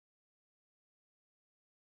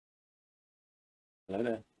Hello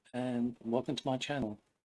there, and welcome to my channel.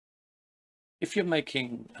 If you're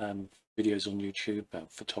making videos on YouTube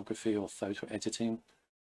about photography or photo editing,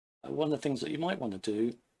 one of the things that you might want to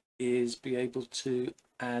do is be able to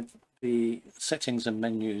add the settings and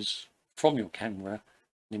menus from your camera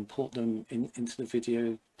and import them into the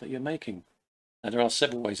video that you're making. Now, there are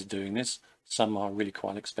several ways of doing this. Some are really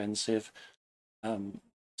quite expensive, some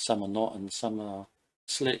are not, and some are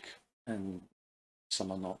slick, and some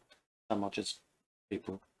are not. Some are just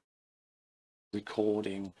people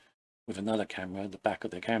recording with another camera at the back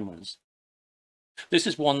of their cameras. This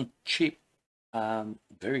is one cheap,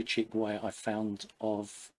 very cheap way I found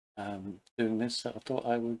of doing this that I thought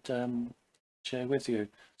I would share with you.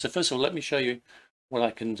 So first of all, let me show you what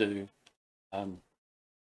I can do. Let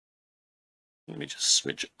me just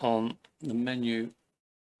switch on the menu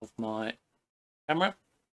of my camera.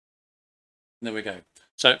 There we go.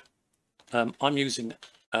 So I'm using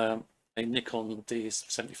a Nikon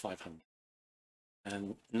D7500.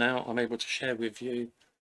 And now I'm able to share with you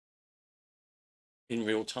in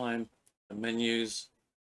real time the menus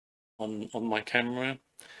on my camera.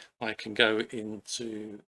 I can go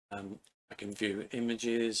into, I can view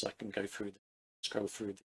images, I can go through, scroll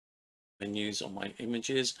through the menus on my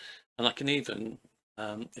images, and I can even,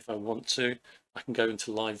 if I want to, I can go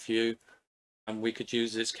into live view and we could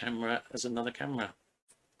use this camera as another camera.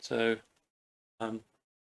 So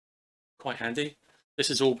quite handy.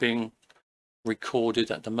 This is all being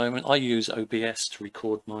recorded at the moment. I use OBS to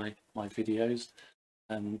record my videos,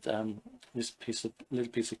 and this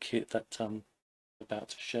little piece of kit that I'm about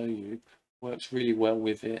to show you works really well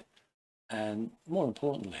with it, and more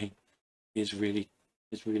importantly is really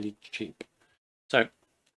cheap. So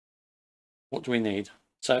what do we need?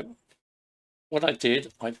 So what I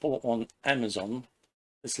did, I bought on Amazon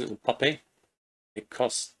this little puppy.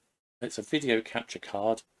 It's a video capture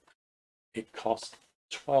card. It costs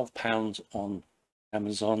 £12 on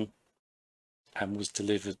Amazon and was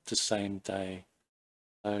delivered the same day.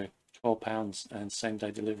 So £12 and same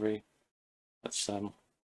day delivery. That's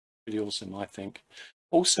pretty awesome, I think.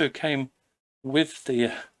 Also came with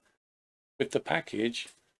the package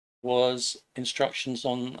was instructions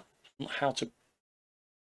on how to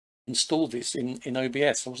install this in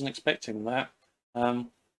OBS. I wasn't expecting that.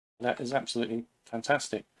 That is absolutely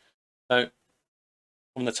fantastic. So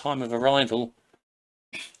from the time of arrival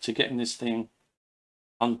to getting this thing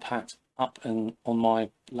unpacked up and on my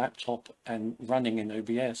laptop and running in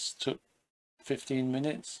OBS took 15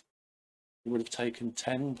 minutes. It would have taken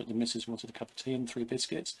 10, but the missus wanted a cup of tea and 3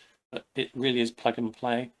 biscuits. But it really is plug and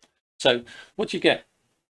play. So what do you get?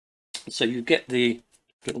 So you get the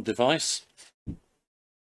little device,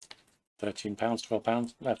 £13,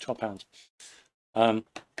 £12, £12.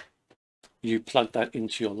 You plug that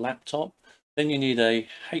into your laptop. Then you need a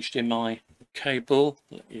HDMI cable.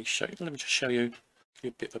 Let me just show you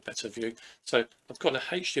a bit of a better view. So I've got a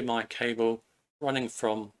HDMI cable running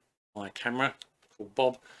from my camera called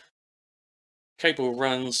Bob. Cable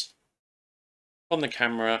runs from the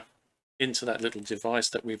camera into that little device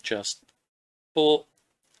that we've just bought,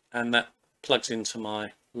 and that plugs into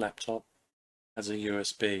my laptop as a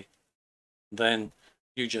USB. Then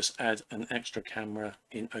you just add an extra camera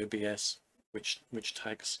in OBS, which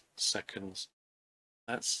takes seconds.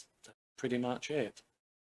 That's pretty much it.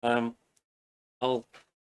 I'll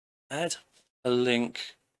add a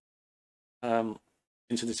link into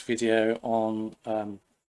this video on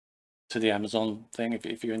to the Amazon thing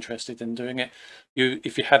if you're interested in doing it.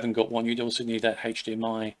 If you haven't got one, you'd also need that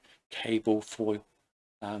HDMI cable for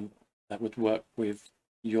that would work with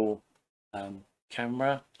your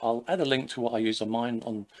camera. I'll add a link to what I use on mine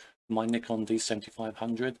on my Nikon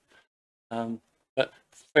D7500. But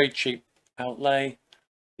very cheap outlay.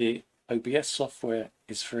 The OBS software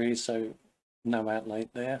is free, so no outlay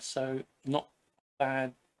there. So not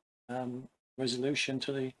bad resolution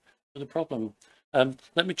to the problem.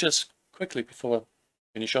 Let me just quickly, before I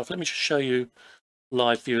finish off, let me just show you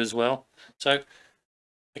live view as well. So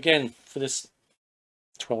again, for this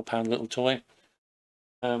 £12 little toy,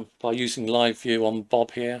 by using live view on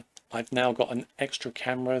Bob here, I've now got an extra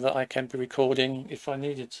camera that I can be recording if I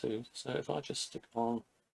needed to. So if I just stick on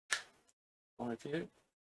live view,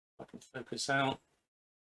 I can focus out.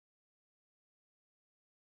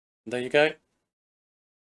 There you go.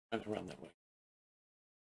 And around that way.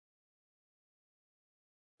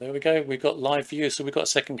 There we go. We've got live view. So we've got a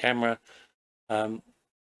second camera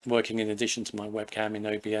working in addition to my webcam in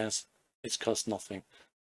OBS. It's cost nothing,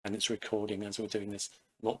 and it's recording as we're doing this.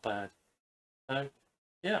 Not bad. So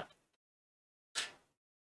yeah.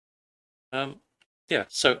 Yeah,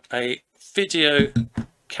 so a video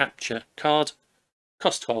capture card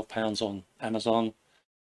costs £12 on Amazon.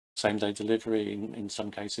 same day delivery in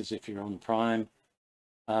some cases if you're on Prime.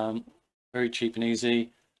 Very cheap and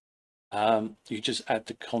easy. You just add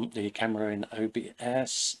the camera in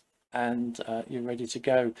OBS and you're ready to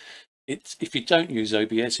go. If you don't use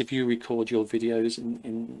OBS, if you record your videos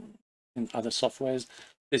in other softwares,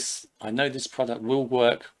 I know this product will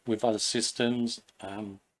work with other systems.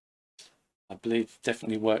 I believe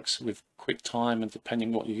definitely works with QuickTime and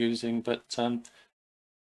depending what you're using, but for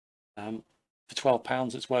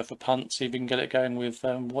 £12 it's worth a punt. See if you can get it going with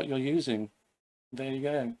what you're using. There you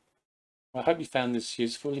go. I hope you found this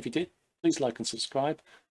useful. If you did, please like and subscribe,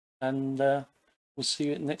 and we'll see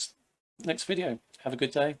you at the next video. Have a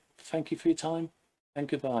good day. Thank you for your time, and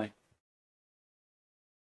goodbye.